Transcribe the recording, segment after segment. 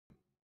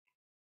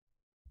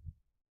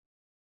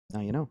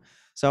Now you know.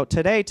 So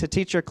today, to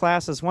teach your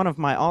class is one of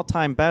my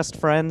all-time best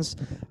friends.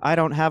 I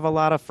don't have a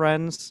lot of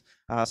friends,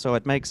 so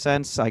it makes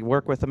sense. I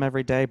work with him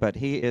every day, but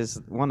he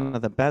is one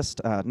of the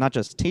best, not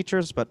just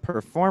teachers, but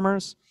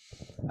performers.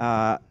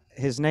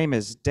 His name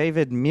is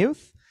David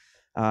Muth.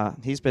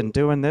 He's been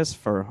doing this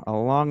for a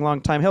long, long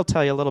time. He'll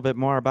tell you a little bit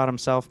more about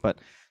himself, but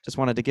just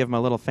wanted to give him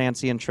a little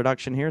fancy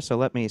introduction here. So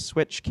let me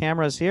switch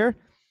cameras here.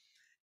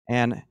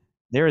 And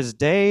there is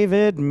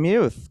David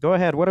Muth. Go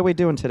ahead. What are we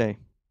doing today?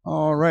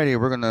 All righty,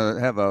 we're going to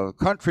have a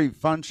country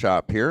fun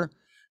shop here.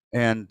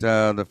 And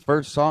the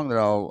first song that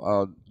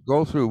I'll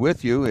go through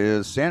with you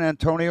is San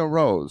Antonio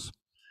Rose.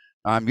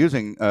 I'm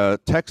using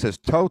Texas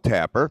toe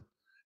tapper.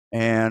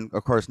 And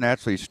of course,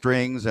 naturally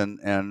strings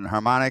and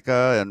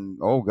harmonica and,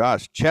 oh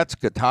gosh, Chet's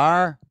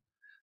guitar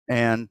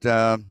and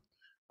a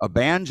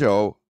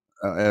banjo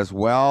as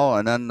well.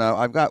 And then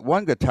I've got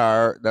one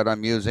guitar that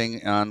I'm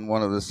using on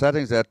one of the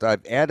settings that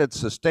I've added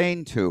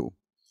sustain to.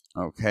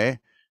 Okay.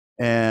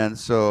 And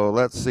so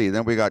let's see.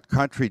 Then we got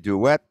country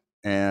duet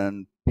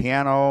and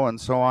piano and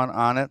so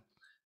on it.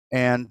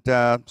 And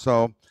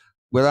so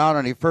without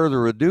any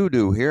further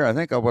ado here, I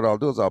think what I'll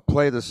do is I'll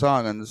play the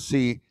song and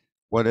see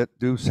what it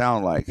do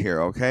sound like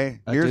here, okay?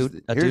 Here's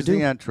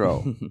the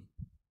intro.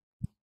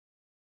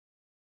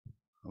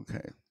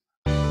 Okay.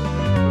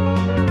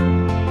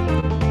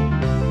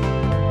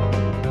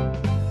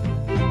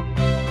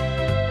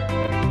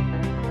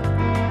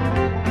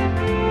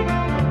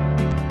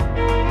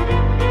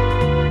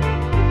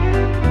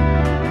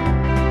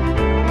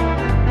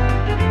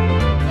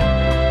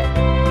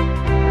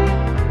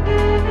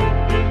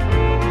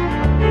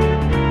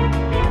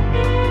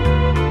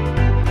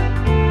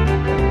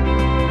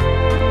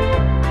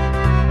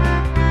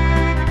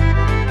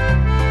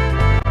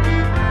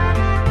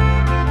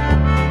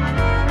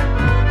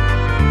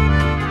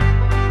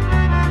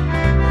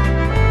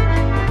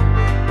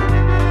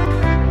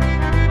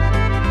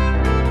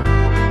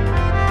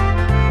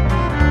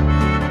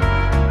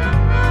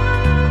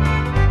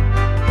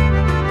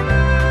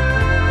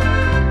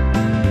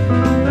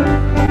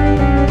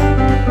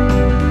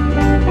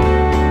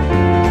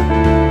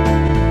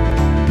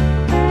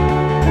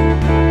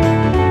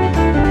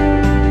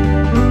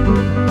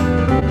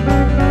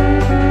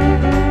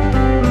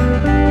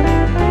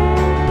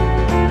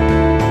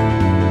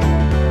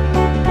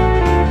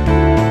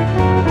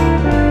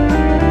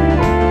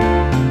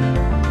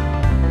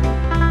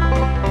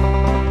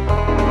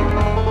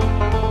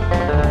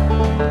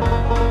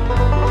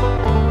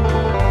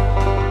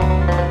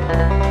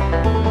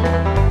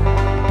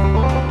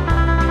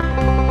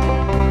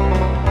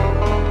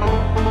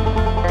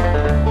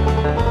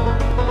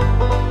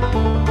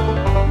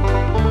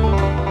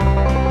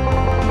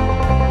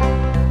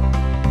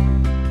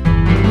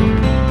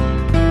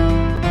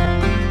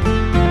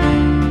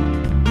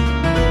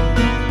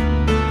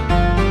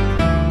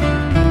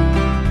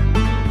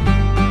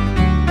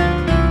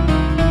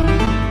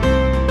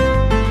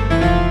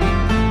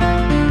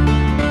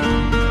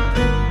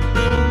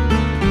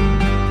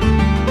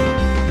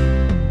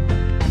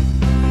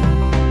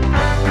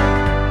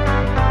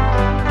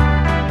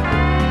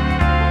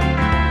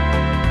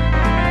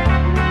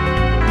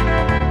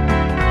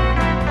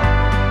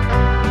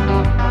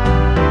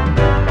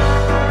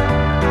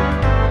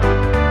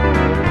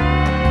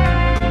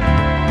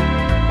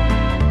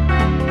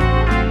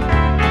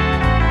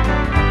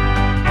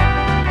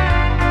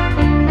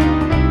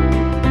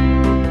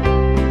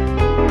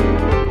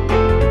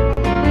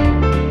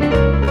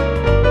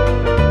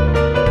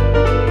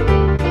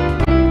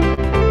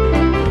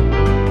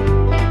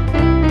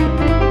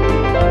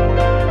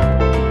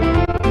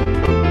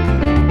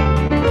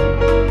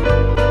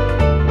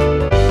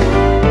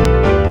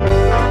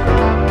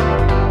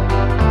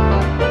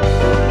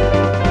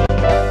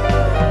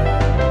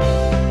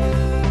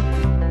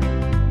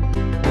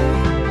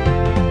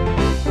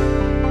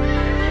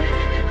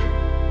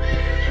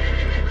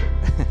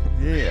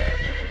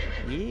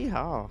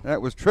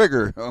 That was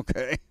Trigger,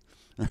 okay.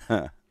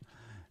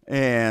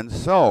 And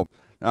so,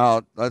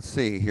 now let's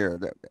see here.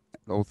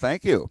 Oh,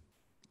 thank you.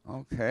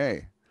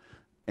 Okay.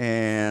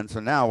 And so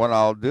now what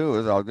I'll do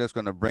is I'm just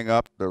going to bring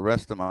up the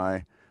rest of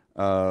my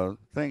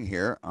thing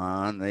here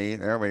on the,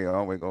 there we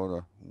go. We go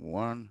to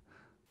one,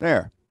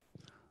 there.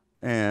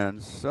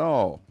 And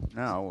so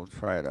now we'll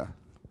try to.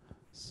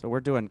 So we're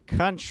doing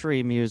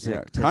country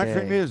music today.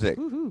 Country music.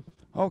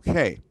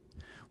 Okay.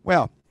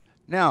 Well,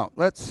 now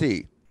let's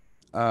see.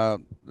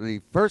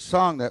 The first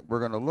song that we're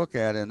going to look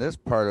at in this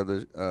part of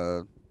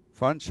the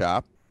fun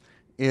shop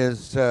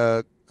is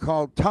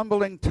called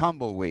Tumbling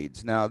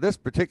Tumbleweeds. Now, this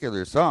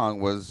particular song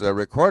was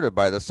recorded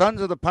by the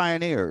Sons of the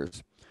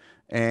Pioneers,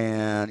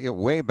 and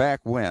way back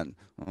when,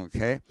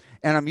 okay?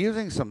 And I'm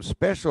using some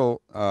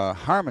special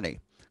harmony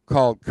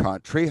called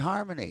Country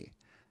Harmony,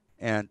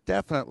 and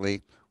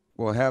definitely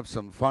we'll have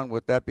some fun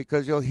with that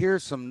because you'll hear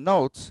some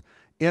notes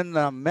in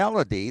the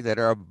melody that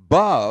are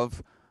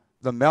above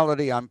the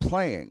melody I'm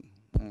playing.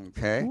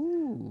 Okay.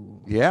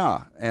 Ooh.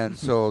 Yeah. And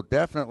so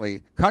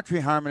definitely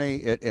country harmony,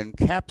 it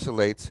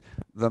encapsulates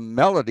the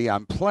melody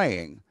I'm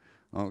playing.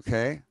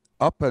 Okay.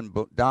 up and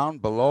down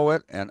below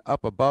it and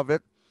up above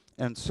it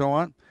and so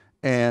on.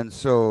 And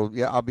so,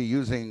 yeah, I'll be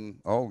using,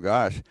 oh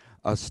gosh,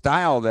 a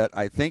style that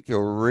I think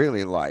you'll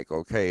really like.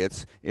 Okay,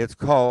 it's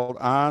called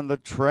On the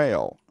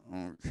Trail.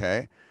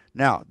 Okay,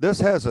 now this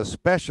has a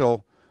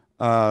special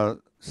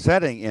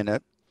setting in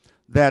it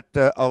that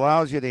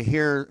allows you to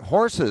hear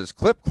horses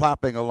clip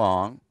clopping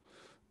along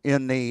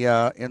in the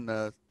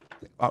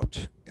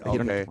ouch. You don't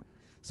have Okay, to-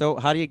 So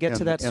how do you get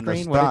to that in the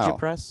screen? What did you style.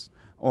 press?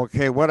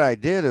 Okay, what I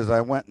did is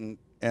I went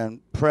and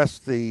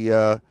pressed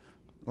the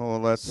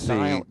let's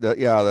Style. see, the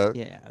yeah, the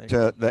Yeah. There you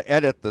go. the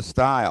edit the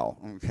style.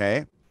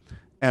 Okay,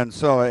 and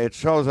so it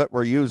shows that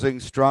we're using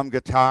strum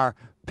guitar,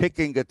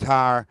 picking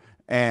guitar,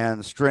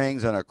 and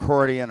strings and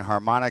accordion,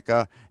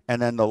 harmonica,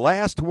 and then the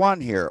last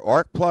one here,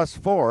 Orc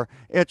 +4,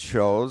 it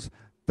shows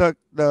the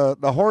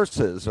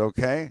horses.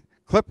 Okay,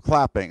 clip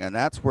clapping, and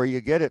that's where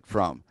you get it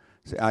from.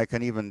 See, I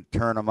can even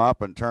turn them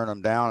up and turn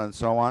them down and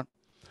so on.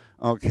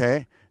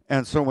 Okay,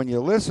 and so when you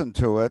listen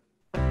to it,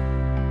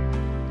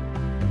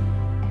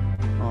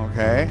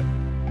 okay,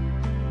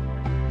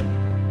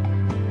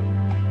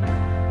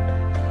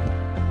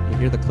 You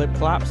hear the clip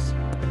clops?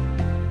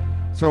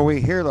 so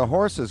we hear the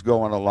horses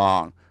going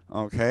along.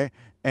 Okay,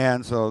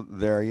 and so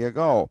there you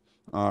go.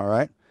 All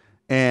right,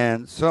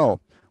 and so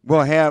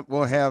we'll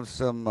have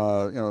some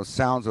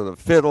sounds of the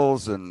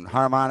fiddles and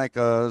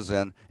harmonicas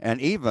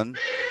and even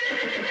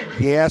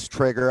yes,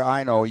 Trigger,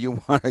 I know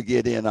you want to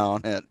get in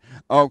on it.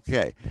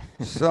 Okay,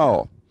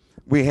 so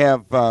we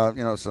have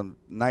some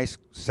nice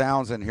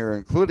sounds in here,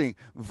 including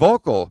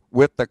vocal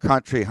with the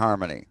country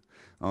harmony.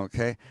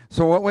 Okay,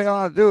 so what we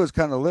want to do is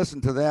kind of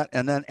listen to that,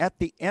 and then at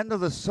the end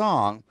of the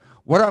song,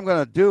 what I'm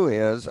going to do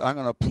is I'm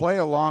going to play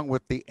along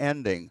with the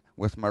ending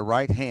with my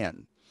right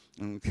hand.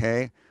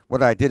 Okay,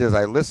 what I did is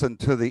I listened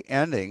to the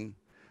ending,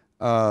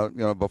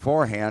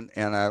 beforehand,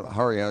 and I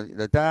hurry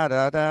da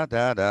da da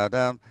da da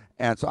da,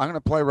 and so I'm going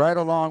to play right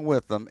along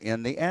with them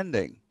in the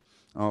ending.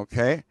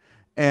 Okay,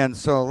 and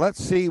so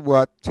let's see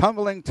what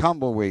Tumbling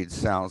Tumbleweeds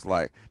sounds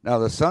like. Now,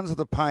 the Sons of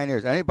the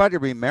Pioneers. Anybody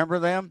remember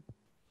them?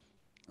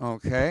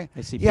 Okay.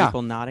 I see Yeah.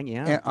 people nodding.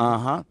 Yeah.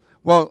 Uh-huh.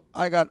 Well,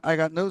 I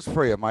got news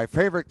for you. My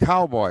favorite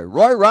cowboy,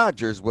 Roy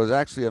Rogers, was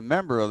actually a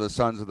member of the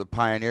Sons of the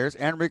Pioneers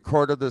and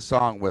recorded the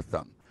song with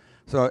them.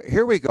 So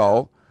here we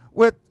go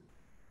with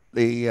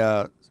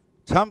the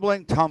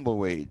Tumbling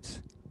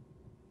Tumbleweeds.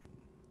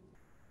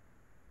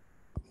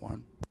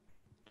 1,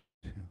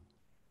 2.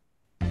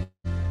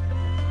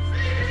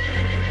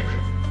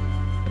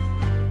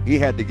 He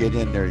had to get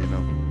in there, you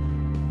know.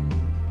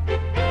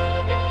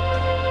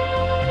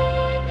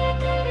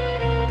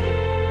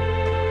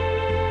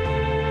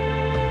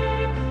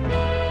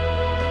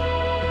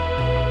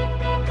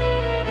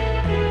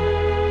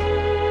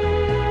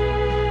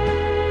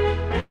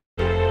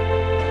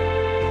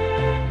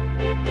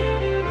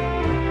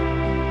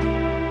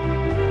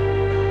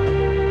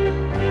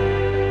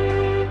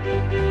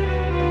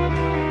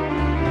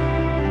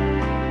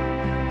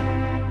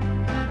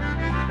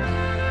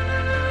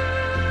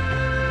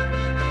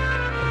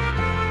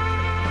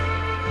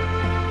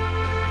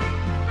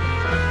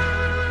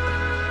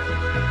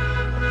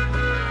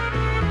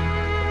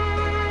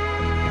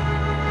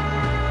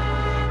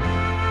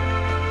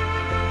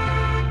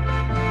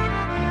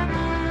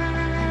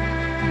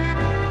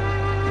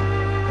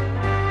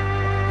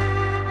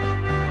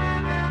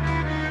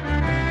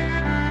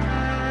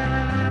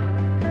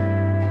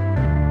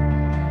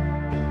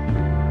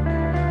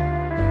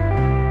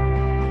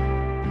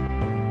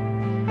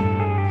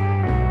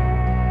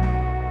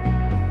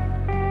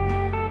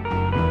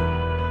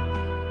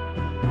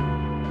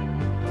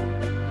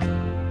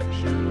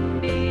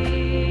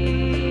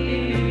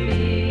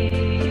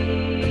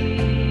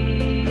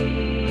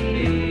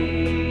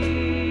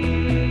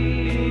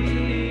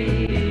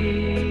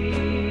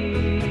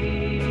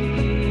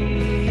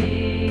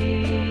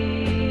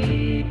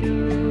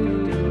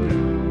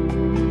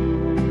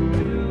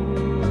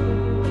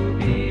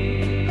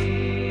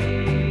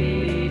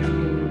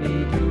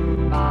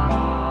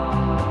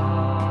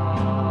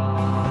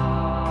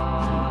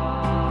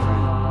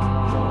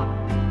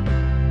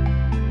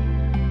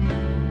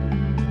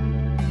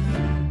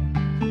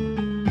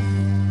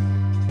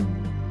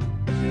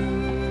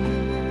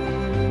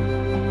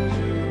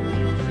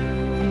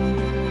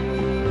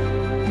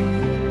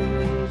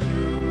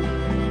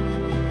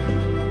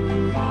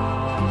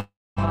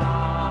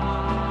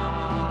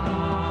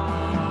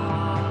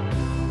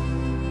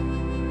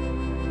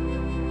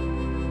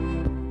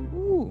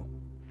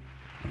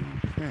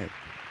 Okay.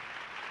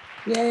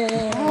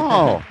 Yay!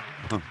 Oh.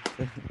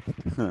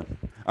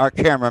 Our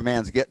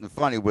cameraman's getting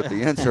funny with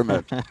the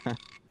instrument.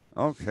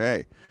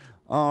 Okay.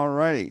 All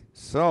righty.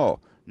 So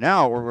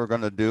now what we're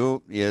going to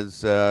do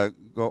is go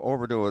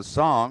over to a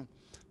song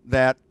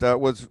that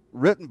was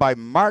written by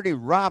Marty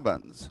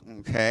Robbins.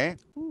 Okay.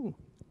 Ooh.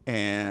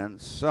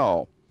 And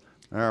so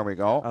there we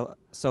go.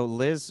 So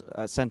Liz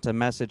sent a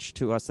message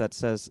to us that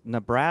says,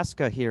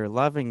 Nebraska here,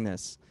 loving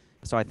this.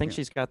 So I think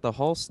she's got the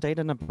whole state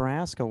of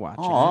Nebraska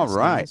watching. Oh, all us.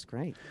 right. That's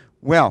great.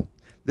 Well,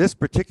 this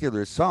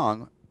particular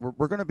song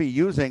we're going to be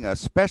using a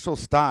special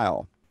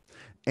style,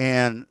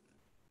 and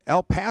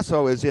El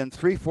Paso is in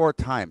 3/4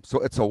 time, so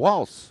it's a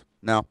waltz.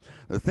 Now,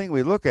 the thing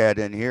we look at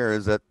in here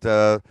is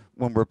that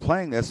when we're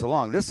playing this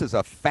along, this is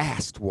a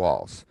fast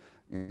waltz.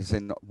 You say,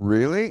 "No,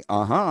 really?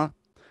 Uh-huh.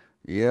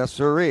 Yes,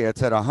 sirree.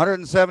 It's at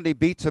 170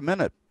 beats a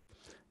minute."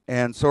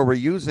 And so we're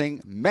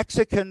using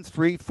Mexican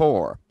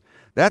 3/4.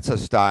 That's a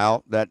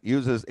style that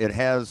uses, it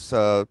has,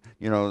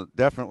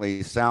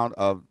 definitely sound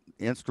of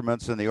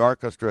instruments in the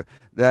orchestra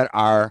that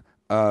are,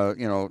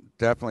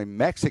 definitely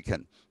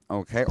Mexican,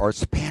 okay, or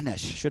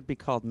Spanish. Should be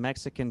called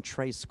Mexican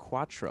Tres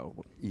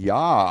Cuatro.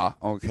 Yeah,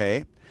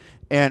 okay.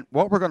 And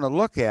what we're going to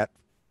look at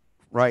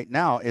right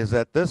now is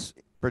that this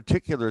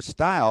particular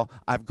style,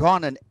 I've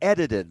gone and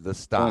edited the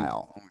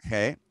style,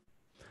 okay?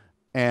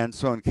 And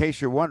so in case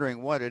you're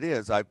wondering what it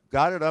is, I've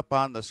got it up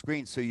on the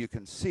screen so you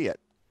can see it,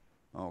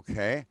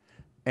 okay?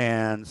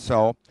 And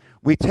so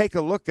we take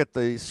a look at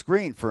the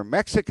screen for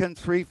Mexican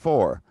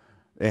 3/4.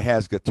 It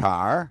has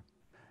guitar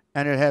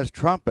and it has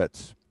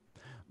trumpets,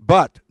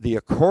 but the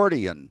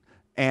accordion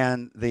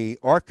and the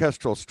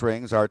orchestral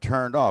strings are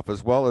turned off,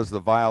 as well as the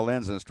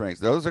violins and strings.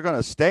 Those are going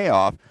to stay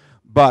off,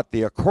 but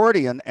the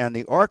accordion and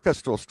the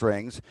orchestral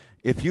strings,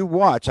 if you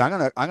watch,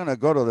 I'm gonna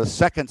go to the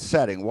second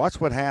setting.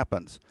 Watch what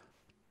happens.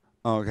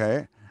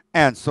 Okay.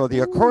 And so the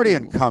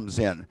accordion comes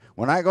in.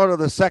 When I go to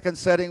the second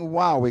setting,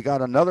 wow, we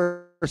got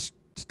another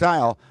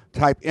style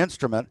type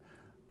instrument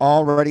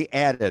already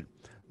added.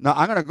 Now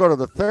I'm going to go to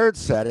the third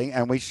setting,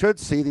 and we should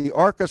see the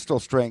orchestral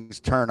strings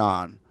turn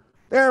on.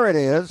 There it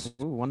is.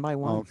 Ooh, one by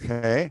one.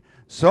 Okay.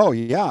 So,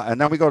 yeah. And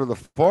then we go to the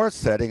fourth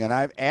setting, and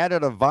I've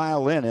added a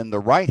violin in the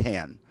right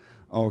hand.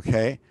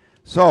 Okay.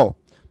 So,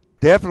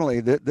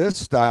 definitely this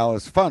style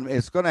is fun.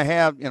 It's going to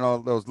have,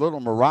 those little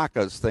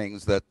maracas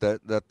things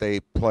that they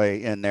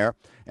play in there.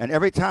 And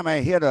every time I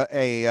hit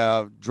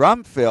a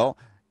drum fill,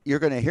 you're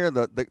going to hear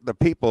the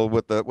people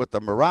with the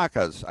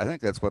maracas. I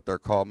think that's what they're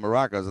called,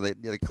 maracas.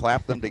 They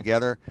clap them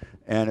together.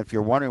 And if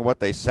you're wondering what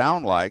they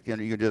sound like,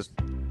 you just...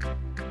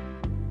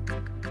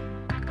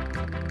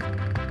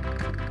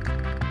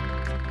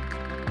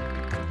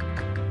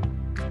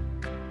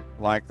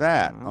 like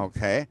that,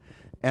 okay?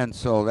 And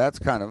so that's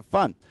kind of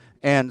fun.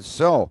 And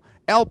so,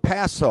 El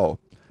Paso.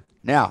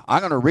 Now, I'm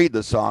going to read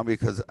the song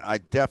because I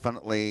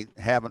definitely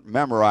haven't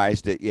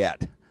memorized it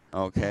yet,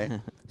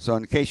 okay? So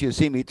in case you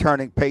see me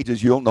turning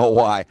pages, you'll know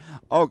why.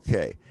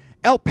 Okay,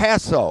 El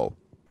Paso.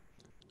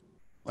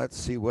 Let's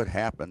see what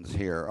happens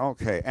here.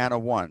 Okay, and a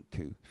 1,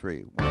 2,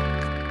 3, 1.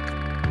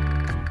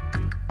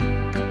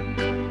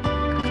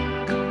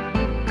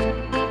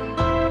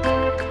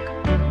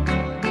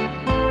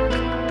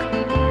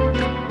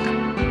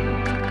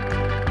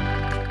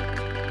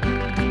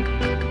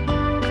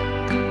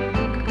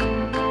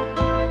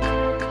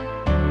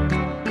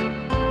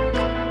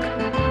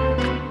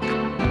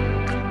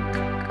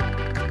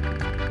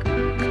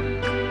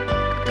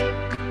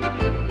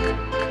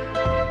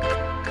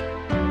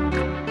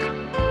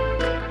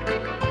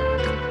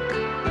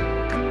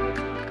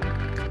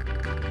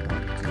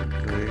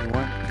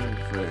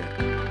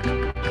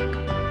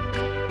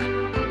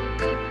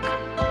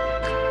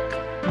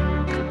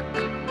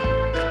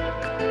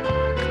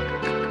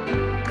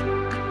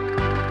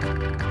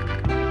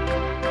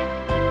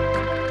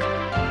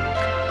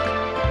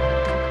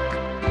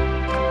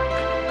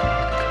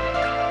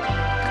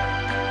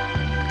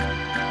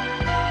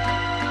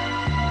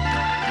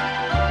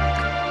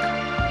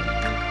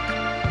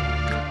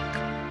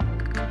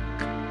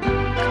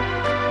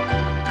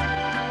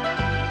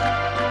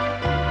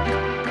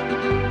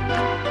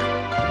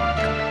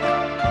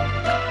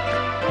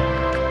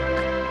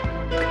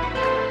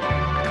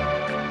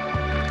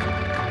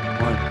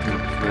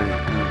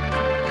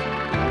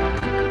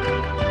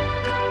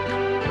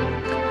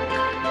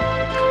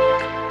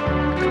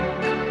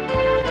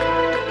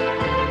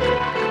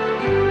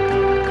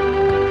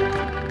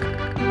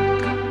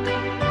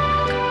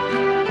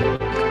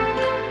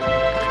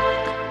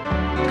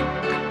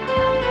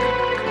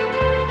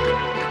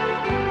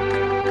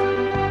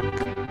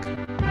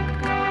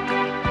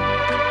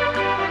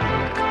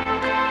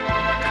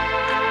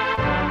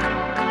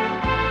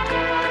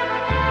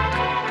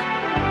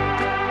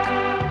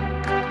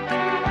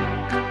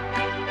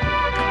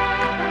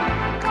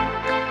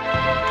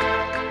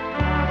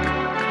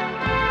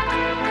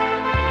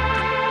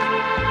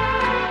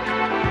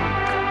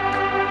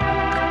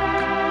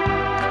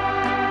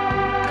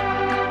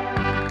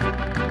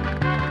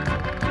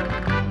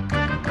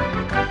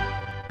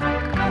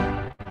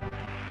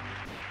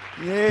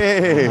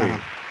 Yay!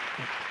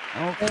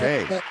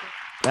 Okay.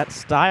 That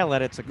style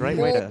edit's a great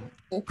way to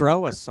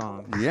grow a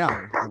song.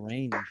 Yeah.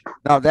 Range.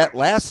 Now that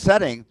last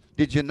setting,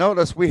 did you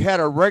notice we had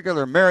a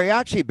regular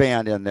mariachi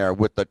band in there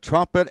with the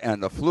trumpet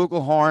and the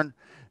flugelhorn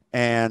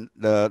and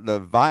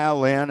the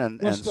violin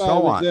and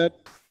so on?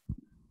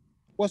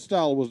 What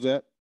style was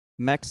that?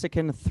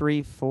 Mexican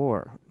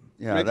 3/4.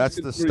 Yeah, that's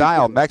the Mexican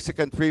style, 3/4.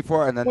 Mexican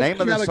 3/4, and the What name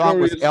of the song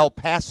category was is- El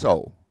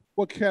Paso.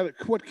 What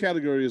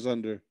category is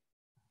under?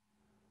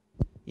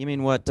 You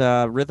mean what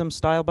rhythm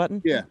style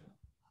button? Yeah.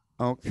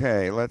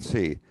 Okay, let's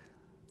see.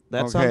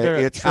 That's Okay, under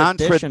it's on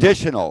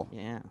traditional.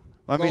 Yeah.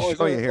 Let me Oh,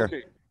 show you here.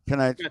 okay. Can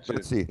I? Gotcha.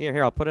 Let's see.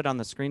 Here, I'll put it on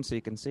the screen so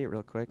you can see it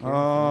real quick. Here.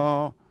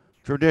 Oh,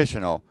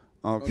 traditional.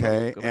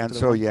 Okay, Go back and to the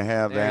so one. you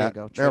have There you that.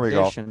 go. There we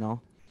go.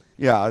 Traditional.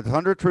 Yeah, it's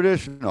under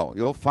traditional.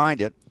 You'll find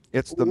it.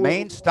 It's the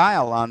main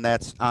style on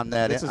that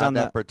This is on on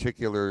that the-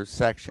 particular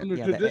section. Under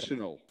Yeah, the A-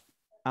 traditional.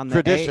 On the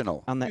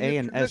Traditional. A, on the You A hit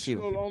and SU.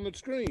 traditional on the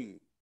screen.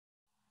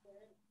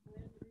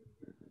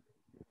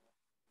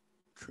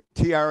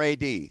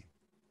 TRAD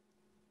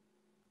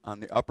on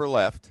the upper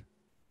left.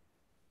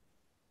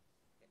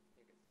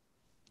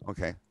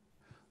 Okay.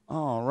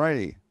 All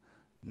righty.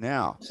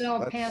 Now. El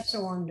let's-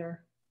 Paso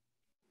under.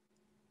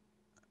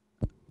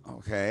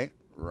 Okay,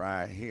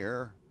 right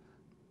here.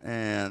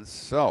 And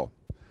so,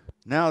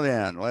 now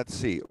then, let's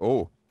see.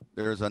 Oh,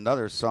 there's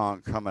another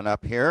song coming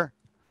up here.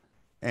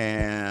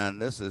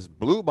 And this is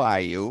Blue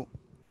Bayou.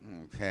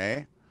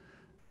 Okay.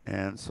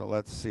 And so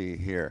let's see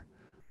here.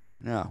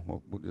 Now,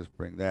 we'll just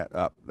bring that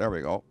up. There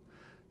we go.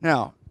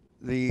 Now,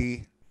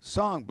 the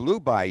song Blue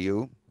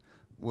Bayou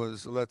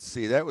was, let's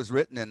see, that was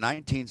written in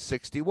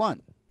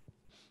 1961.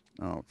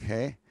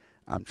 Okay.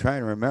 I'm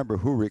trying to remember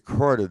who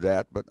recorded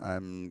that, but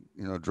I'm,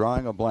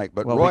 drawing a blank.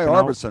 But Well, we Roy can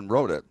al- Orbison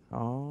wrote it.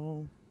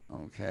 Oh.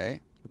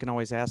 Okay. We can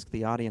always ask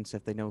the audience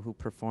if they know who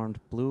performed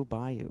Blue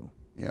Bayou.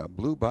 Yeah,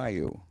 Blue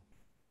Bayou.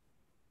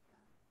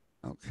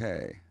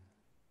 Okay.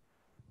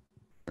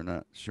 We're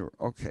not sure.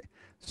 Okay.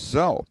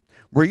 So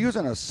we're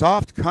using a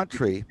soft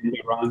country.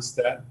 Linda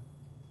Ronstadt.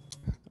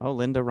 Oh,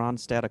 Linda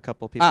Ronstadt. A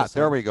couple people.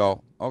 There we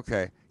go.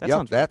 Okay. That Yep,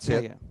 sounds that's yeah,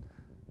 it. Yeah.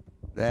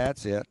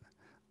 That's it.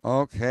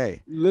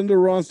 Okay. Linda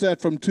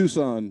Ronstadt from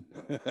Tucson.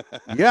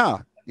 Yeah.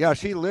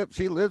 She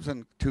lives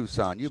in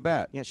Tucson. You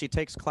bet. Yeah, she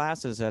takes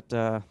classes at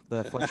the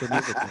Fletcher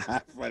Music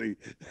Center. Funny.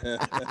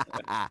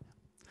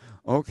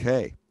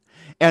 Okay.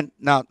 And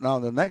now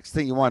the next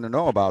thing you want to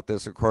know about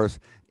this, of course,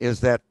 is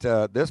that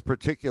this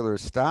particular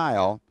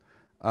style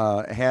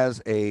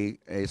has a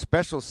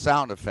special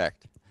sound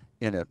effect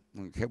in it.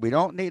 Okay. We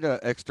don't need an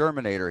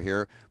exterminator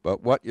here,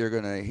 but what you're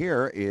going to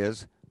hear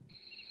is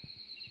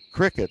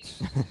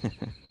crickets.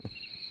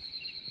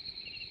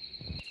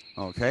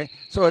 Okay.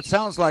 So it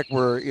sounds like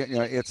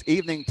it's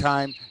evening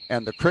time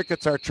and the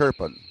crickets are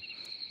chirping.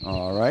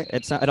 All right.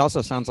 It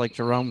also sounds like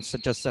Jerome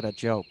just said a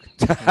joke.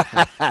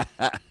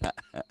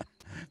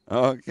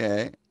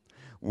 Okay.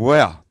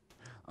 Well,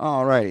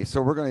 all righty.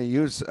 So we're going to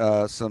use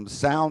some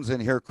sounds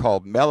in here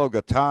called mellow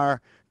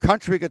guitar,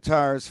 country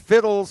guitars,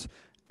 fiddles,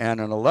 and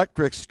an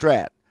electric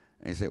Strat.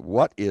 And you say,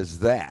 what is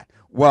that?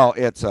 Well,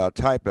 it's a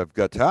type of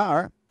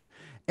guitar.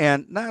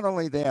 And not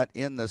only that,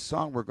 in the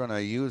song, we're going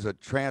to use a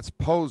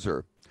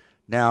transposer.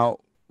 Now,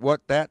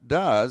 what that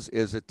does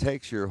is it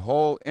takes your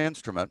whole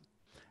instrument,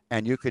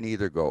 and you can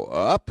either go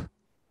up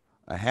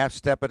a half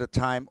step at a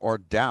time or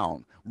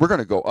down. We're going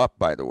to go up,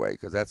 by the way,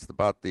 because that's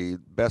about the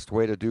best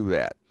way to do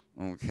that.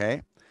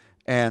 Okay?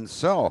 And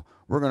so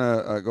we're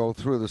going to go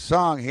through the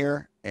song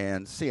here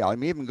and see.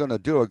 I'm even going to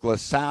do a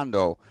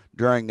glissando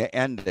during the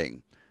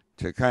ending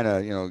to kind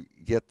of,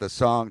 get the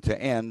song to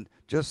end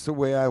just the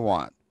way I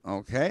want.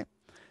 Okay?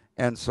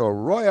 And so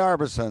Roy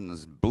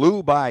Orbison's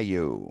Blue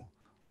Bayou.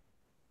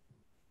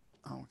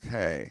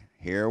 Okay,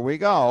 here we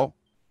go.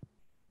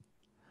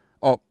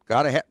 Oh,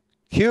 gotta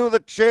cue the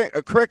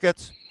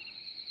crickets.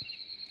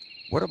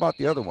 What about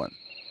the other one?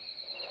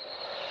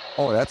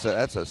 Oh, that's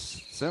a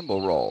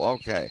cymbal roll.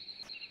 Okay,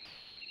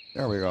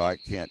 there we go. I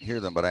can't hear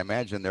them, but I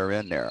imagine they're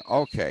in there.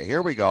 Okay,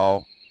 here we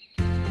go.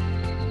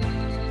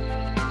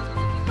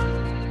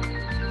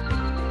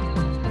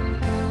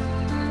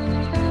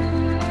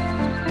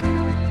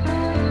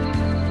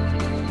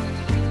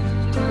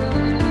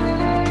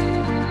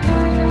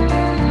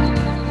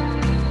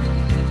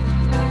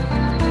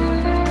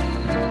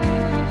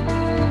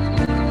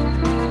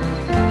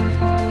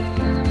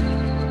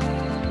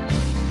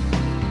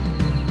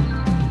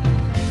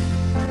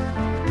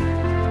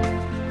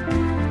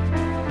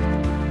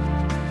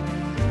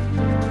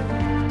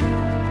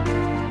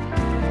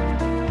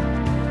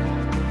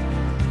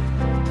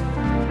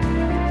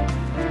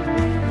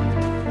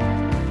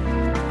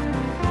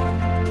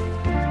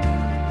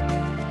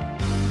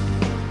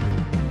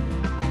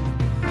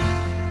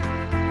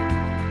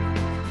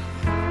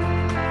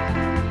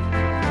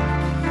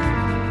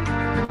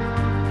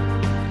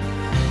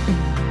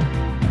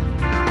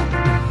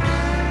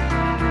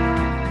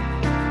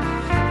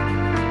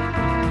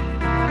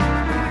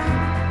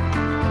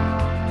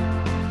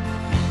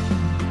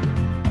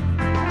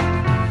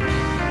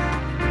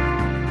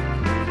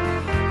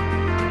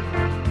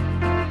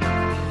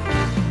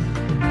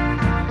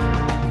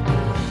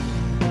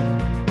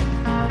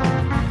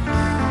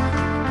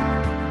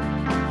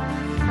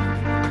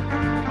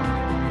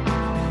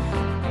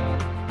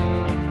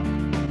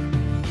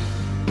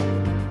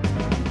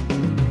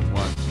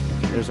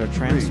 There's our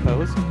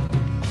transpose.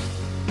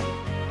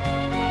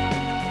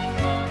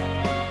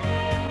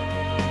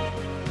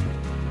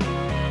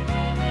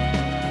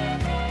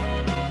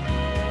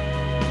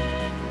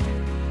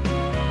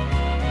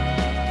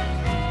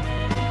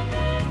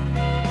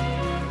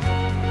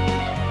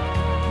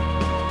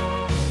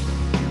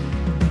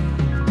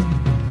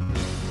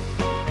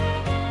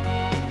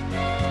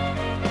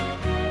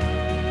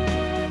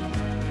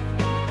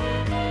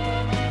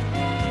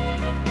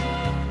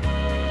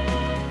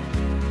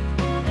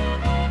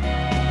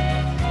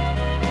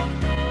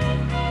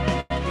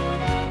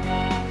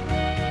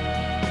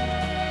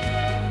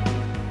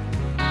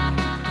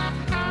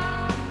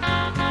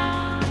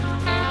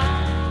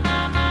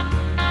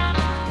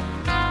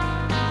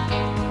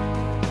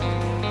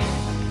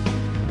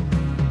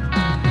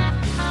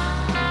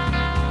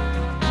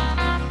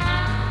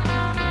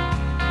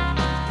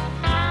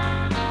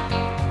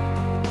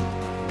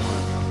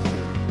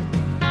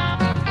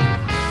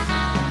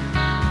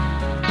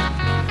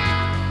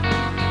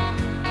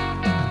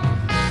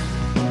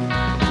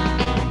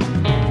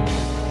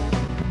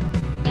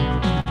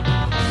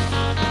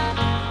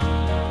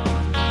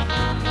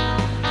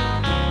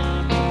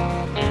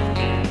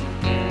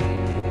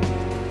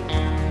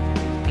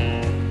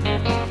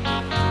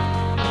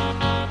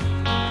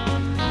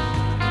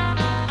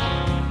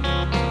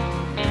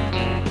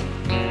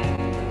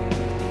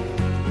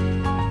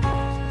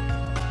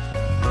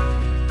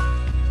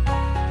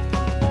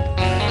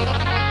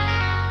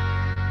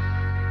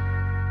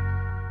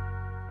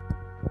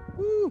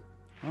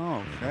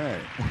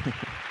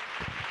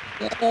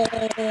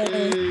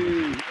 Hey,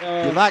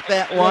 You like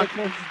that well, one?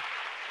 folks,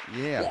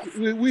 Yeah.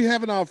 we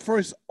having our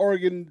first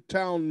Oregon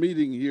town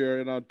meeting here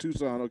in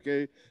Tucson.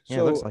 Okay, Yeah, it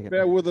so looks like it.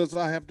 bear with us.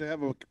 I have to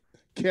have a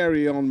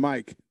carry on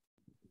mic.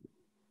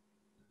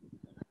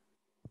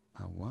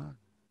 What?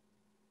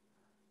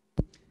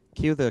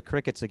 Cue the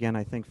crickets again,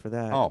 I think, for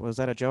that. Oh. Was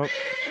that a joke?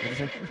 What did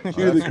you say?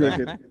 Cue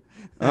the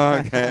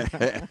that's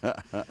cricket.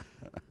 Okay.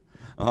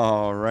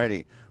 All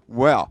righty.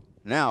 Well,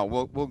 now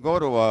we'll go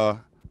to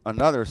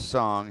another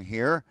song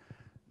here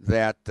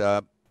that,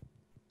 of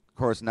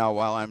course, now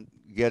while I'm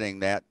getting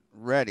that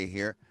ready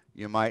here,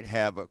 you might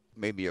have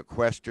maybe a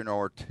question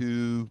or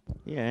two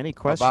Yeah, any about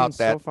questions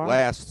that so far?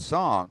 last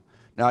song.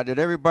 Now, did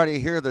everybody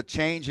hear the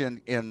change in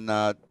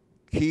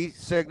key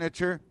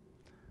signature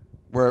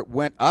where it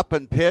went up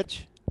in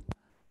pitch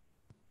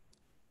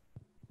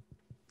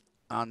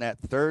on that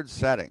third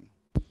setting?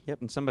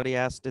 Yep, and somebody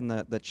asked in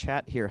the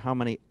chat here how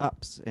many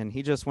ups, and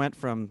he just went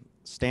from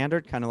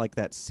standard, kind of like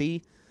that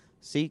C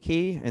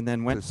key, and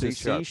then went to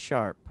C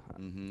sharp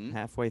Mm-hmm.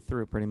 halfway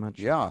through, pretty much.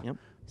 Yeah. Yep.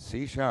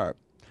 C sharp.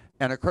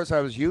 And of course, I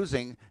was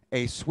using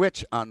a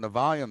switch on the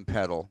volume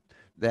pedal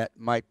that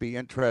might be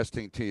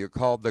interesting to you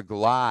called the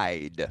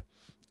Glide.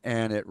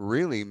 And it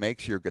really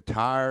makes your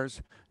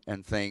guitars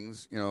and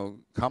things,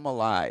 come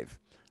alive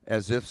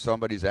as if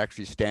somebody's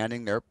actually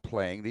standing there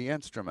playing the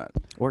instrument.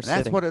 Or And that's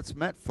sitting. what it's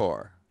meant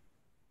for.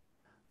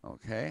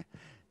 Okay.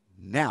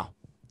 Now,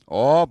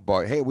 oh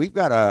boy, hey, we've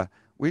got a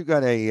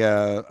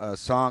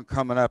song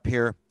coming up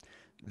here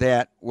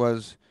that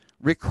was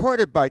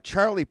recorded by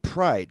Charlie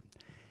Pride.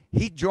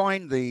 He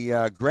joined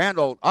the Grand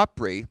Ole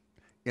Opry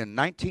in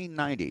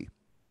 1990,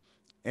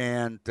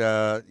 and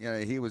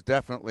he was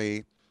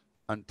definitely,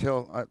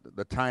 until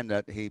the time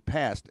that he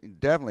passed,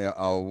 definitely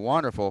a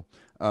wonderful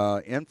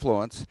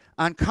influence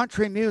on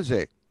country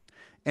music.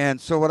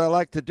 And so what I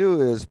like to do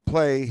is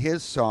play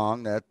his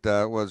song that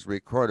was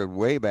recorded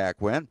way back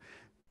when,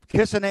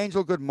 Kiss an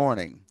Angel Good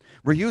Morning.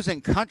 We're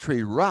using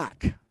country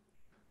rock.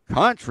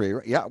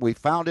 Yeah, we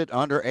found it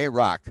under a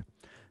rock.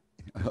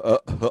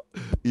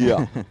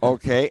 Yeah,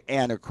 okay.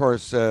 And, of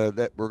course,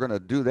 that we're going to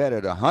do that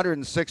at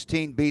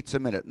 116 beats a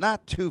minute.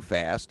 Not too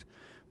fast,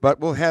 but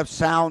we'll have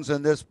sounds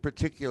in this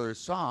particular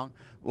song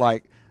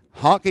like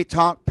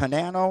honky-tonk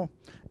piano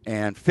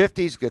and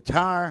 50s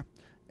guitar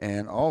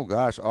and, oh,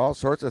 gosh, all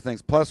sorts of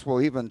things. Plus,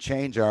 we'll even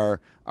change our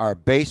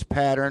bass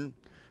pattern,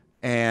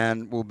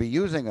 and we'll be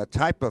using a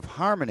type of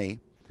harmony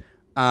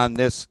on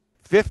this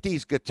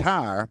 50s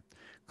guitar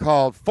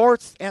called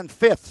fourths and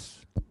fifths.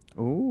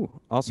 Ooh,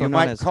 also You known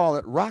might as call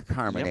it rock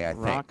harmony, yep, I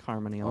think. rock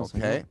harmony also.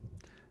 Okay. Yep.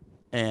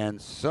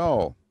 And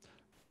so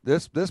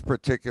this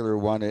particular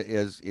one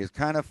is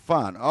kind of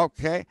fun.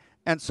 Okay.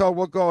 And so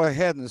we'll go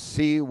ahead and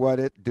see what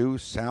it do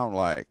sound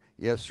like.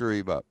 Yes, sir,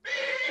 Eva.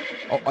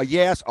 Oh,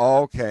 yes,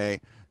 okay.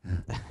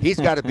 He's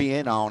got to be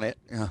in on it.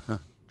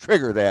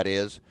 Trigger, that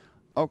is.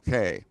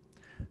 Okay.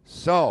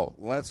 So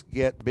let's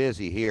get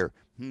busy here.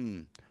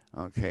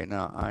 Okay,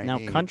 now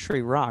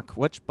country rock.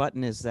 Which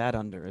button is that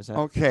under? Is that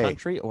Okay.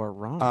 country or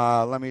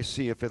rock? Let me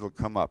see if it'll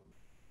come up.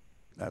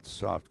 That's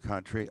soft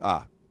country.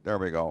 There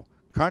we go.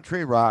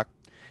 Country rock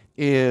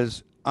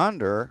is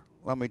under.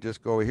 Let me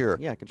just go here.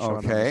 Yeah, I can show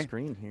it on the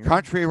screen here.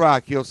 Country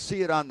rock. You'll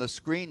see it on the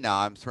screen now,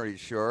 I'm pretty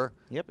sure.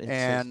 Yep. It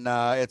And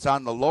says it's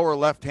on the lower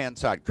left-hand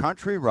side.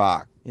 Country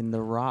rock. in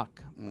the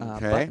rock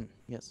Okay. button.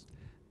 Yes.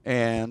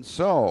 And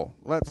so,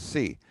 let's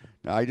see.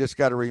 Now, I just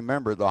got to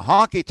remember the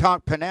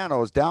honky-tonk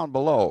piano is down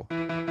below.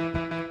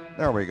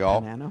 There we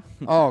go. Piano.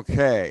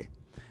 Okay.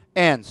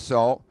 And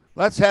so,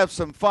 let's have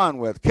some fun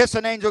with Kiss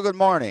an Angel Good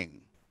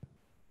Morning.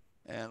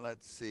 And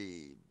let's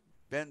see.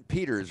 Ben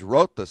Peters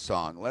wrote the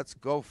song. Let's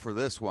go for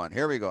this one.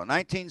 Here we go.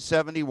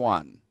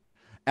 1971.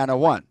 And a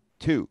 1,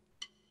 2.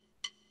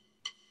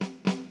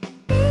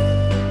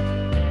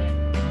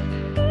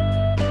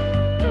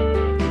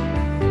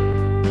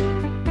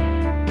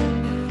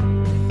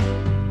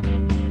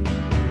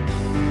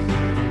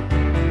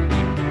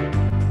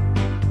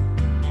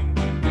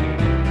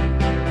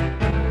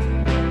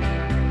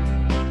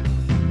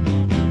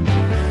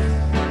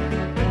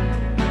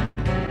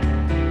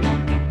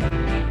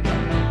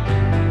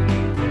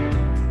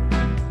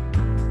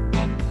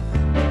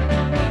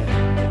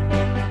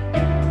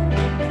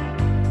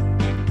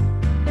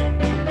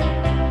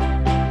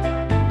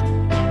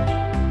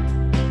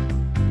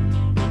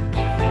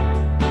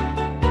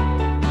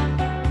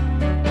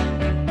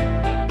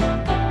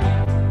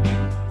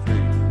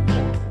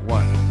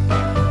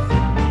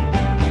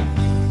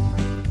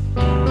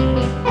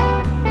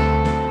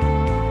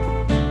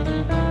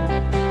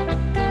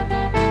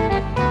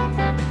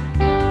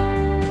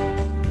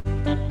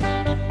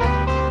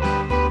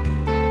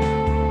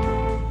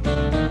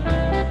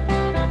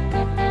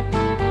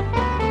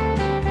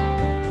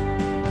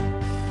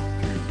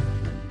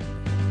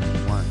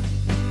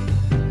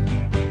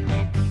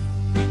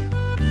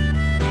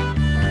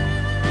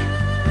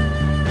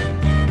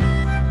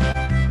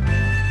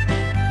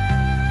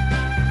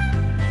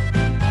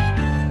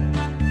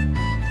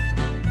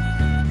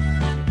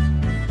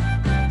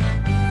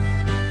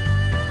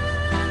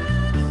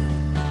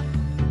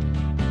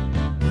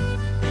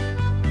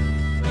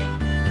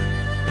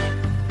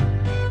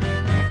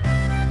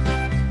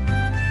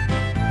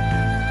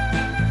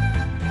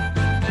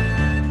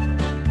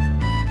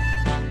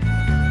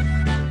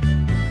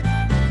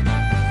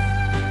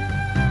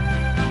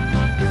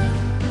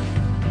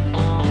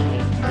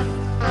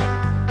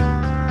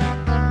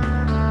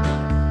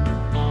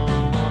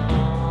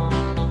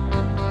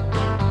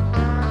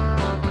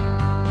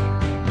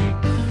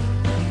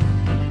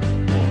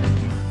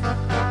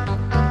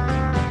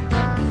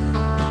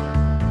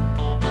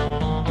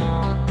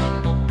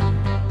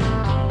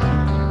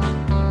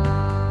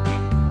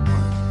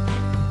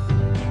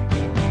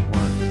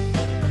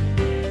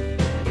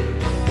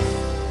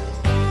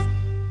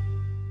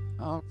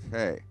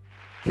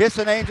 Kiss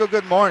an Angel,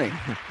 good morning.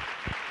 Alrighty.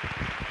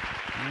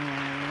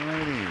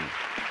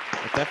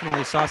 I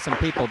definitely saw some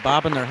people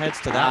bobbing their heads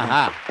to that one.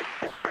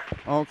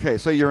 Aha. Okay,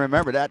 so you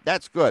remember that.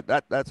 That's good.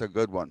 That's a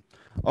good one.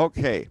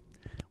 Okay.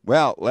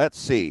 Well, let's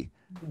see.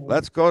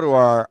 Let's go to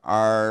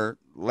our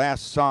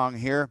last song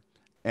here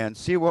and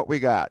see what we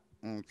got.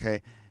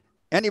 Okay.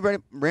 Anybody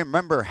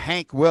remember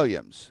Hank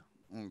Williams?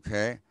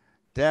 Okay.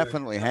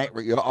 Definitely Hank.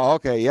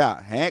 Okay,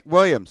 yeah, Hank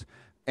Williams.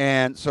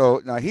 And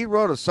so now he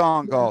wrote a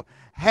song called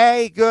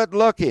 "Hey Good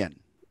Looking,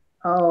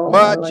 Oh,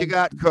 What You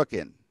Got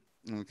Cooking."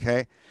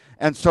 Okay.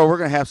 And so we're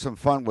going to have some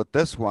fun with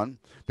this one.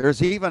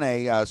 There's even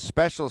a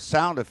special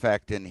sound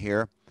effect in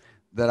here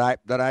that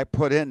I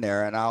put in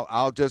there, and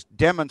I'll just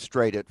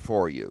demonstrate it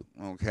for you.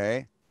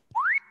 Okay.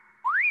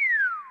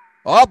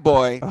 Oh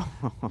boy,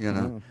 you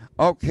know.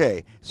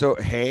 Okay, so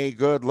hey,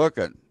 good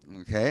looking.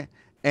 Okay,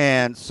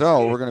 and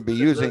so we're going to be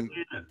using.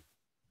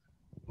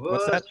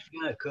 What's that? What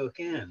you got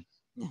cooking?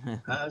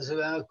 How's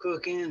about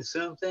cooking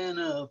something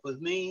up with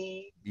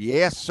me?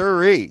 Yes,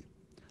 sirree.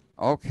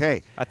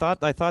 Okay. I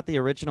thought the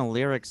original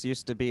lyrics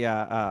used to be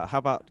how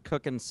about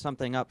cooking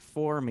something up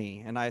for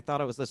me, and I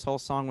thought it was this whole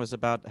song was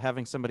about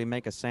having somebody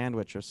make a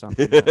sandwich or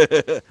something.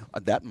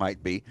 That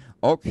might be.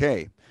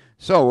 Okay,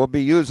 so we'll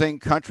be using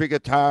country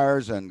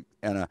guitars and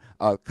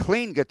a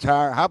clean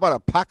guitar. How about a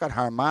pocket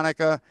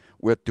harmonica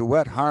with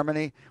duet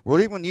harmony?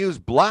 We'll even use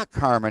block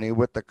harmony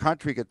with the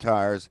country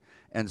guitars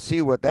and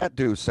see what that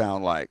do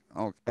sound like.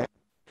 Okay,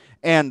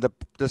 and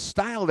the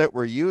style that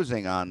we're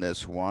using on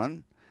this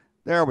one,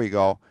 there we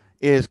go,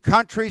 is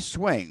country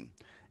swing,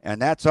 and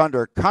that's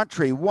under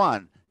Country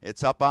 1.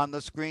 It's up on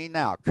the screen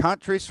now.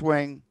 Country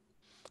swing,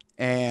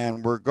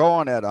 and we're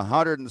going at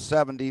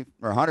 170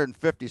 or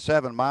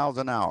 157 miles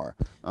an hour.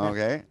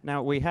 Okay.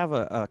 Now we have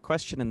a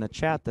question in the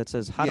chat that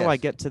says, "How do I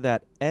Yes. get to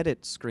that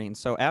edit screen?"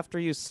 So after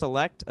you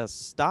select a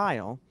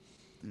style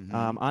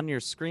Mhm. on your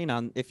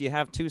screen, if you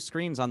have two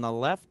screens on the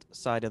left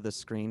side of the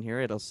screen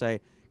here, it'll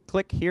say,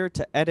 "Click here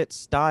to edit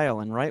style,"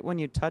 and right when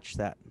you touch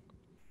that,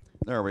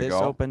 There we this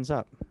go. opens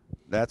up.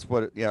 That's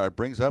what it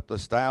brings up the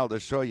style to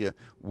show you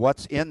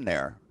what's in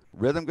there.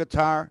 Rhythm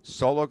guitar,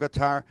 solo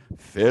guitar,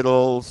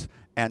 fiddles,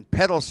 and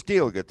pedal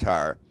steel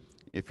guitar.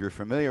 If you're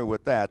familiar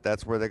with that,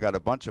 that's where they got a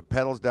bunch of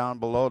pedals down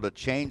below to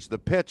change the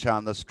pitch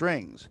on the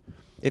strings.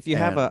 If you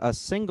have And- a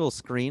single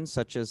screen,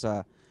 such as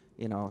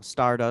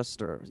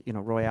Stardust or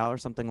Royale or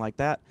something like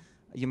that,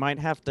 you might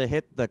have to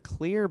hit the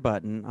clear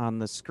button on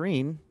the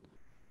screen,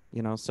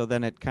 so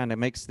then it kind of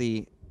makes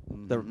the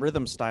Mhm.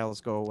 rhythm styles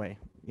go away.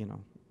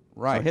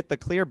 Right. So hit the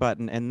clear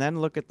button and then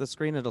look at the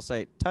screen. It'll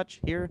say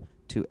touch here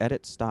to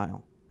edit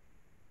style.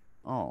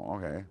 Oh,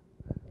 okay.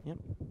 Yep.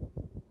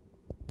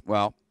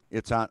 Well,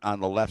 it's on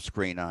the left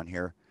screen on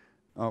here.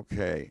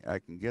 Okay, I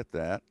can get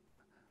that.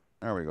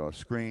 There we go.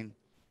 Screen.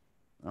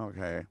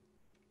 Okay.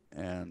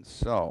 And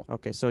so,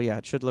 Okay, so yeah,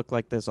 it should look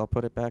like this. I'll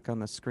put it back on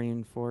the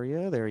screen for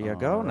you. There you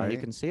go. Now you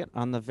Alrighty. can see it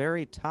on the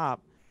very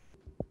top.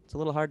 It's a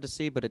little hard to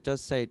see, but it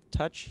does say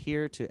touch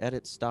here to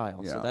edit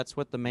style. So Yeah. that's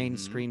what the main Mhm.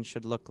 screen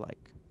should look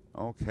like.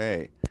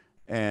 okay.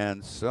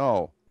 And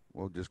so,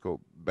 we'll just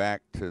go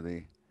back to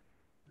the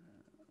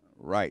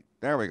right.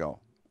 There we go.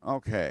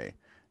 Okay.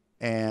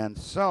 And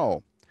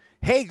so,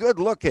 hey, good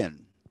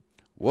looking.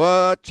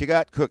 What you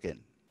got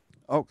cooking?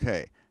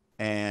 Okay.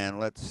 And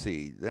let's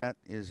see. That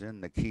is in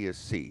the key of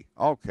C.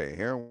 Okay,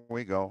 here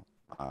we go.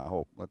 I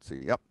hope. Let's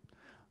see. Yep.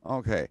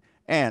 Okay.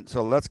 And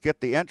so let's get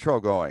the intro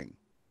going.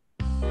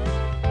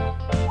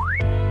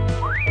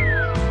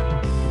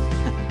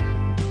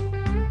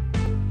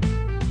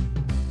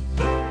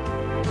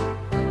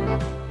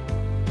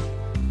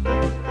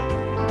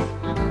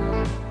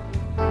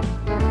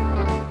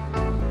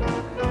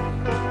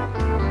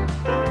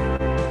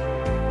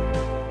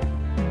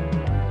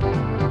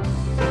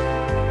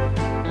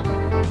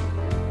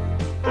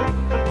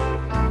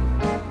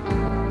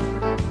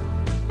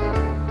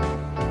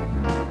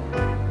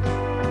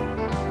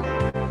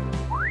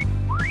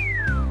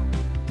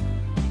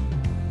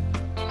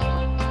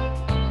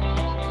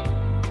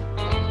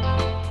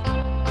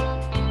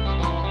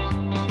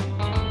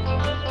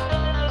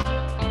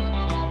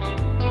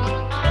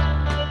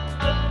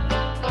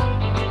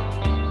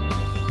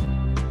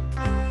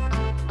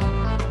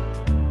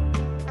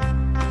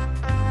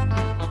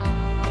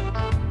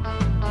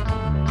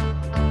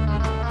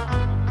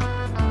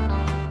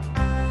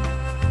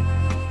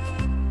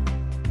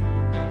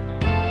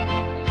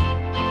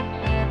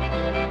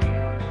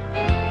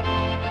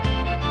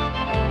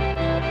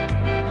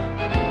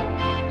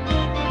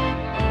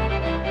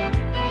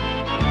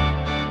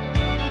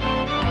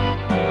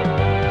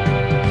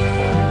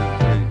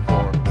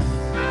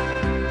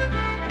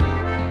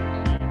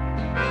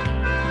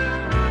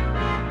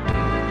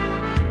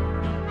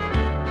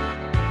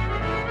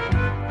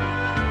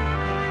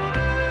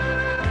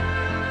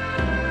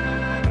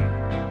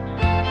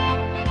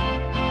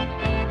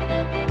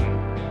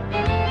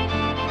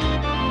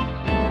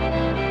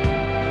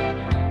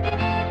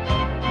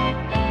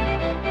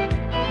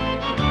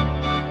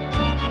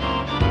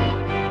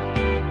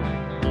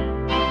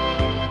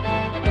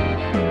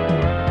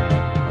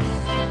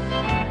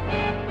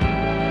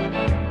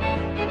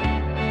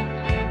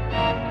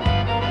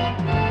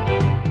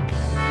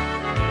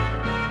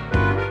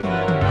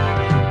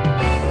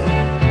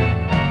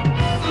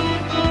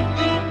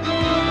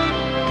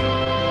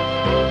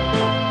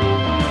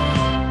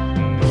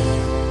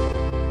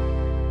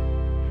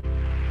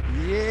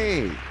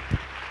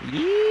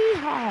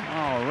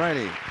 All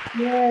righty.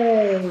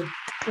 Yay.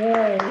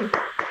 Yay.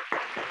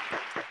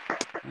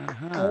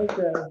 Uh-huh. Very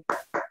good.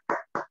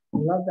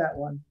 Love that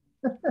one.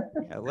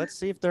 Yeah, let's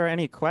see if there are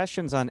any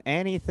questions on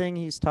anything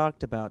he's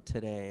talked about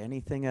today.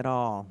 Anything at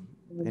all.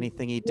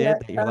 Anything he Yeah,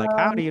 did that you're like,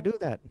 how do you do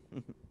that?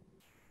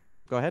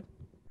 Go ahead.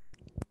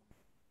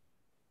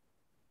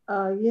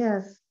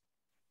 Yes.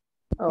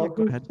 Oh, Yeah, go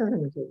whose ahead.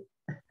 turn is it?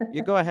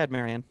 You go ahead,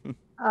 Marianne.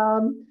 I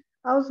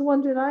was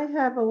wondering, I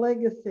have a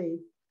legacy.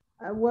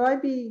 Would I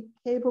be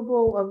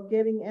capable of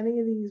getting any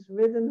of these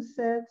rhythm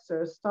sets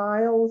or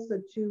styles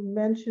that you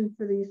mentioned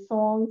for these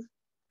songs?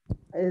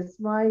 Is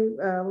my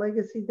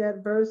legacy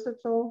that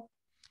versatile?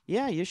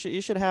 Yeah, you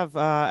should have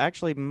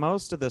actually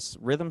most of this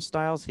rhythm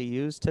styles he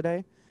used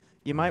today.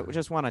 You might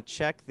just want to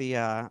check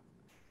the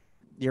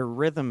your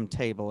rhythm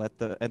table at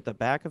the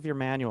back of your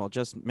manual.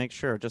 Just make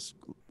sure. Just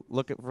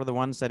look for the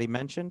ones that he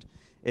mentioned.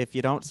 If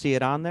you don't see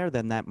it on there,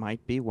 then that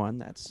might be one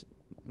that's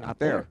not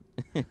there.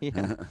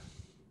 Yeah. So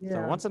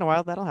Yeah. once in a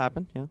while that'll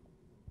happen. Yeah.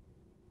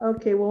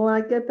 Okay, well, when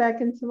I get back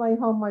into my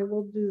home, I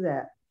will do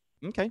that.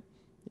 Okay.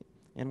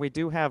 And we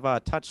do have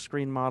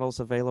touchscreen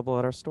models available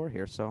at our store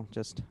here, so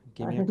just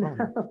give me a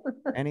call.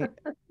 Any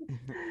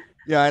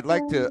Yeah, I'd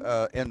like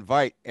to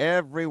invite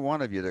every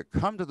one of you to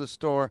come to the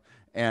store,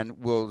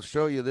 and we'll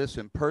show you this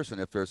in person.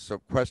 If there's some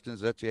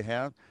questions that you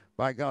have,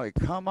 by golly,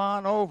 come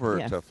on over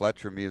Yeah. to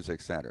Fletcher Music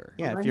Center.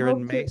 Yeah, I if you're in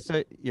hope to-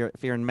 Mesa,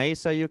 if you're in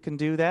Mesa, you can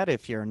do that.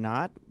 If you're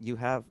not, you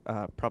have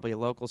probably a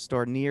local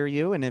store near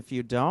you, and if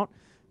you don't,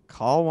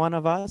 call one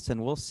of us,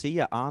 and we'll see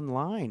you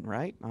online,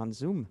 right, on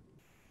Zoom.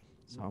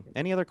 So,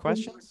 any other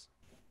questions?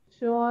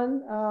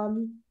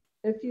 Sean,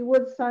 if you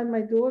would sign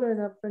my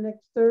daughter up for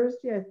next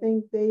Thursday, I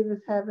think Dave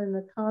is having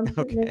a concert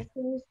Okay. next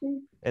Thursday.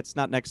 It's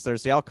not next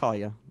Thursday. I'll call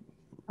you.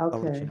 I'll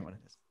let Okay. you know what it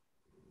is.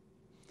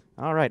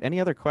 All right. Any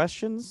other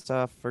questions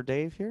for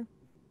Dave here?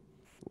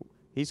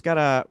 He's got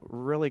a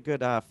really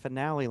good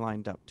finale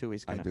lined up too.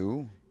 He's I gonna.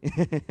 do.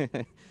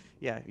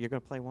 Yeah, you're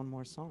gonna play one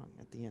more song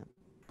at the end.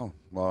 Oh,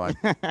 well,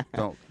 I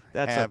don't.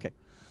 That's have- okay.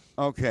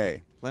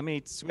 Okay. Let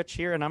me switch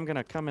here, and I'm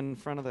gonna come in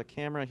front of the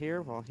camera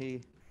here while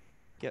he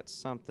gets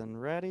something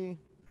ready.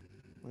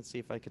 Let's see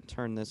if I can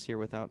turn this here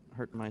without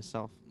hurting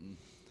myself.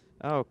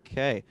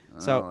 Okay,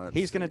 so let's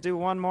he's gonna see. do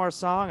one more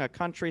song, a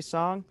country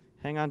song.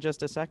 Hang on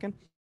just a second.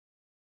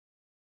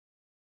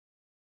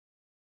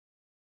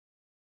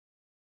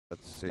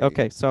 Let's see.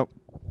 Okay, so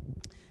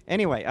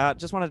anyway,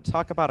 just wanted to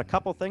talk about a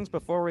couple things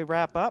before we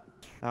wrap up.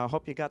 I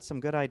hope you got some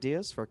good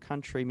ideas for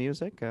country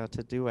music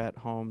to do at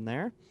home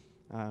there.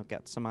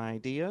 Got some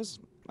ideas.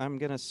 I'm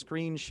going to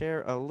screen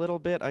share a little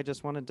bit. I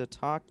just wanted to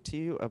talk to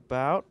you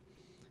about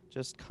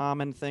just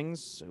common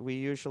things we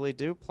usually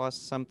do, plus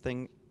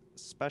something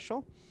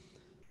special.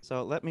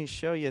 So let me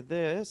show you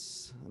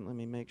this. And let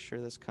me make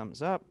sure this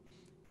comes up.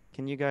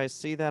 Can you guys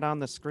see that on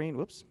the screen?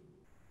 Whoops.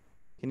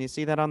 Can you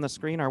see that on the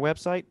screen, our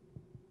website?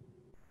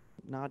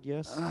 Nod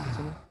yes.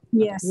 Susan?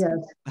 Yes. Yes,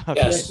 Okay.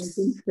 yes, I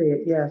can see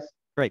it, yes.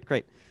 Great,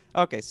 great.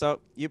 Okay, so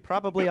you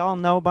probably all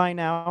know by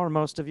now, or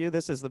most of you,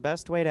 this is the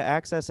best way to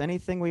access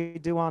anything we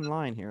do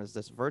online here is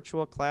this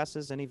virtual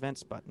classes and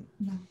events button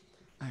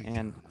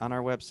and on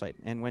our website.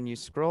 And when you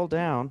scroll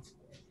down,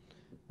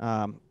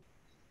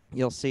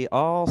 you'll see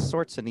all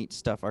sorts of neat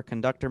stuff. Our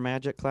Conductor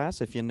Magic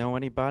class, if you know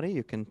anybody,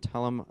 you can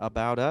tell them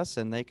about us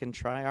and they can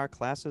try our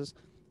classes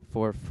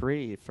for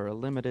free for a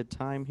limited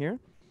time here.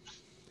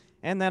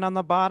 And then on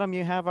the bottom,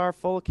 you have our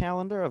full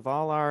calendar of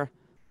all our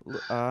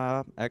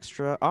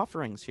extra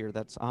offerings here.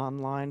 That's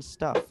online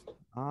stuff.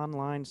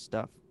 Online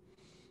stuff.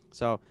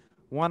 So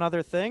one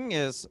other thing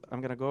is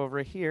I'm going to go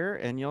over here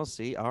and you'll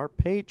see our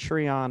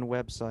Patreon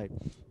website.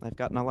 I've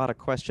gotten a lot of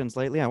questions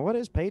lately on what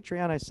is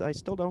Patreon. I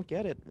still don't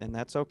get it, and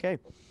that's okay.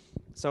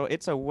 So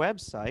it's a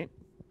website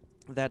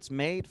that's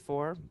made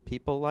for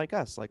people like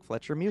us, like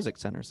Fletcher Music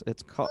Centers.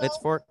 It's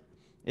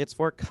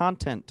for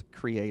content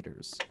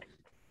creators.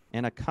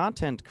 And a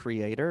content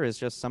creator is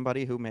just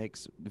somebody who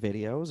makes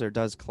videos or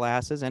does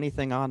classes,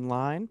 anything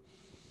online.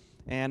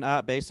 And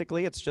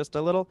basically, it's just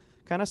a little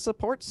kind of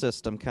support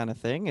system kind of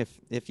thing.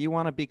 If you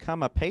want to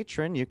become a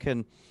patron, you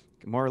can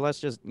more or less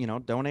just,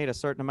 donate a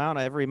certain amount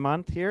every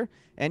month here,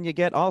 and you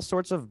get all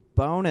sorts of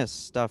bonus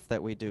stuff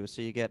that we do.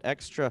 So you get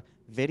extra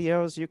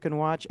videos you can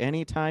watch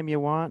anytime you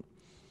want.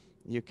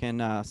 You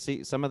can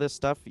see some of this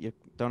stuff. You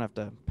don't have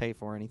to pay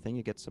for anything.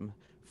 You get some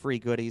free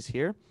goodies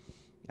here.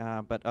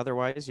 But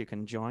otherwise, you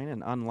can join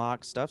and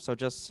unlock stuff. So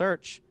just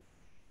search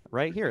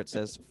right here. It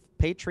says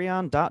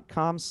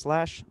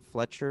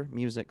patreon.com/Fletcher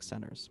Music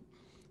Centers.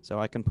 So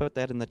I can put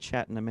that in the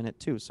chat in a minute,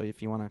 too. So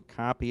if you want to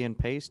copy and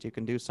paste, you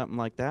can do something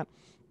like that.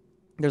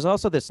 There's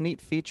also this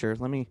neat feature.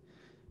 Let me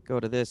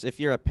go to this. If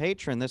you're a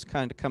patron, this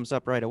kind of comes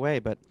up right away.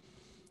 But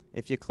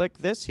if you click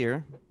this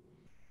here,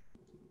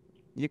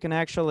 you can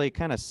actually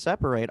kind of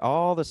separate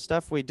all the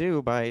stuff we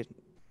do by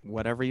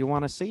whatever you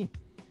want to see.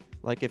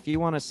 Like if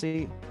you want to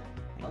see...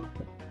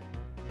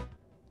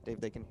 Dave,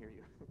 they can hear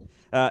you.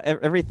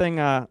 Everything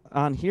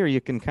on here,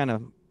 you can kind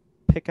of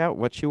pick out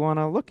what you want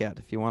to look at.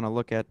 If you want to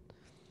look at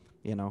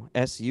you know,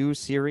 SU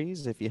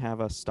series. If you have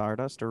a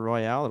Stardust or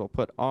Royale, it'll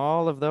put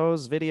all of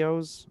those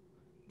videos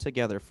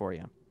together for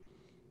you.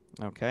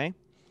 Okay.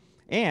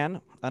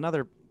 And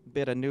another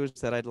bit of news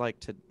that I'd like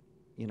to,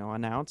 you know,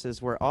 announce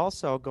is we're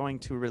also going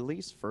to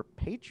release for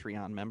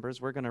Patreon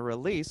members. We're going to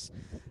release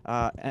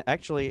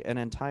actually an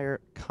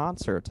entire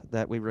concert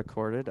that we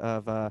recorded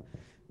of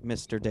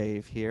Mr.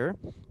 Dave here.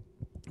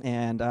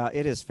 And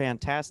it is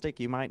fantastic.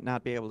 You might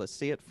not be able to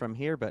see it from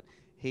here, but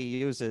he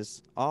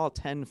uses all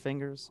 10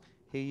 fingers.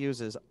 He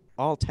uses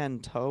all 10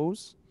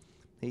 toes.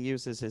 He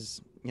uses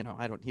his, you know,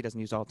 he doesn't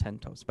use all 10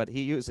 toes, but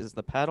he uses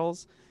the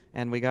pedals,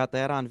 and we got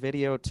that on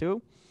video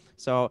too.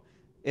 So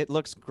it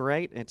looks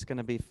great. It's going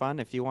to be fun.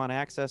 If you want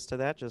access to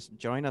that, just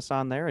join us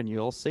on there and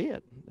you'll see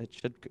it. It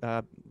should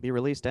be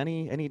released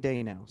any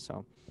day now.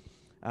 So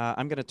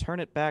I'm going to turn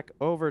it back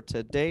over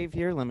to Dave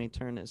here. Let me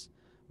turn his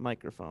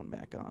microphone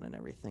back on and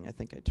everything. I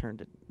think I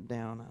turned it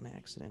down on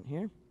accident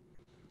here.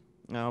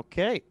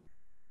 Okay.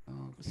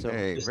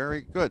 Okay,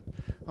 very good.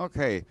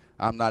 Okay,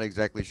 I'm not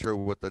exactly sure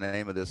what the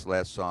name of this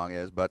last song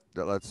is, but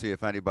let's see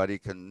if anybody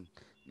can,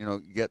 you know,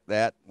 get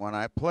that when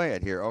I play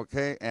it here.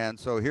 Okay, and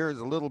so here's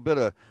a little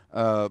bit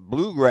of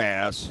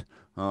bluegrass.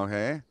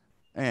 Okay,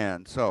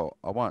 and so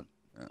a 1,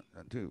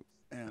 a 2,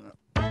 and a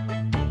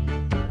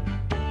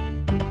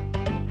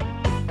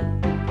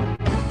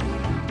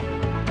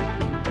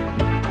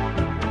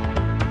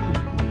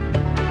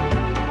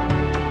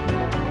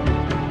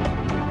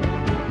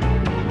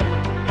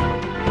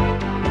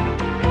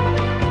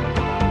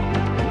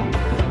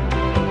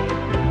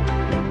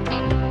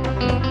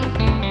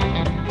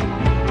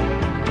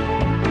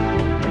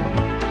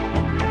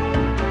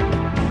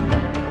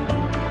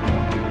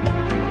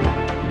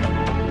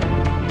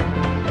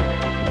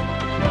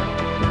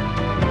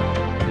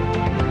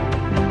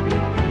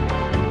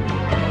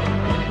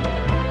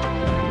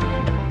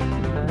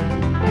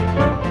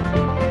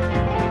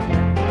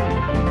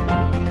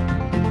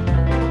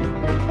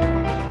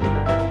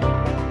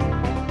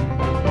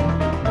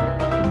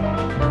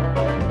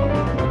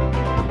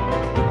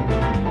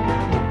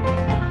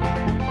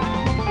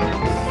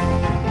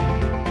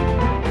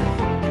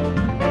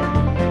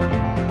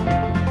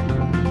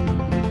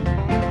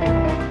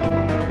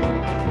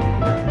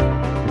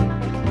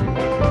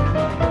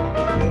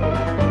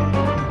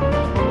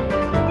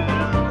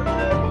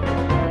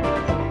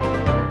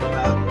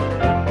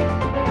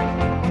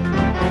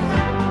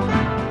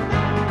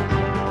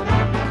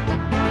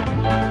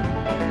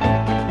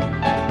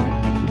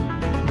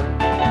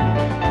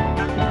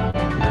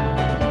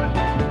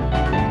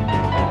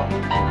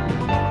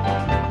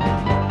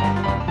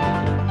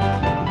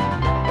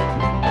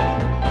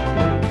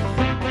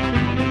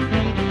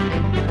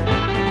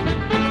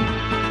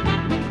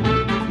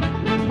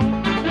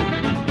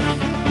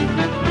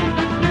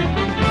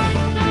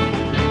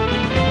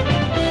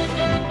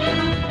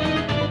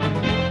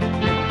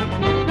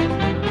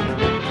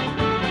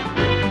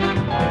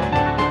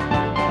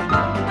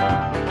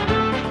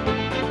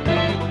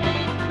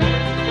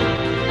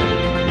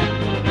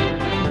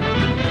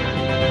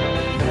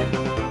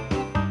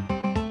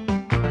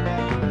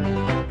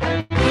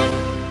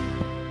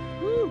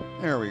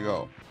there we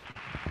go.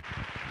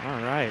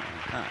 All right.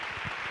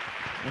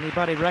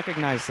 Anybody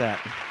recognize that?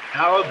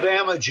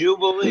 Alabama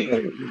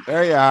Jubilee.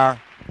 There you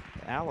are.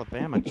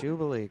 Alabama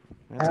Jubilee.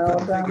 That's couldn't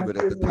cool. think of it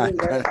at the time.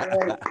 That's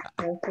right.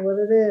 That's what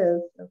it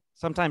is.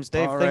 Sometimes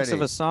Dave thinks of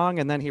Alrighty. a song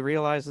and then he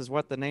realizes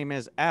what the name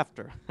is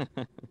after.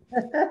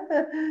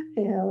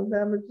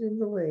 Alabama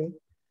Jubilee.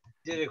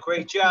 Did a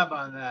great job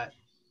on that.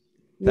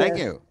 Thank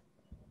Yes, you.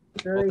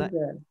 Very Well,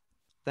 good.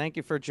 Thank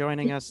you for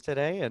joining us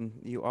today, and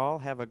you all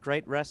have a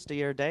great rest of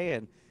your day,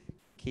 and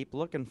keep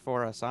looking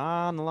for us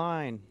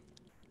online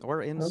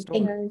or in store.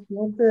 Okay,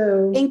 will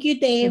do. Thank you,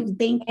 Dave.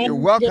 Thank you. You're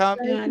welcome.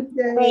 Thank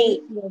you, Dave.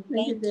 Great. Yeah,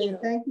 Thank you.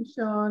 Thank you,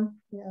 Sean.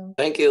 Yeah.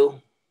 Thank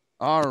you.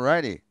 All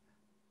righty.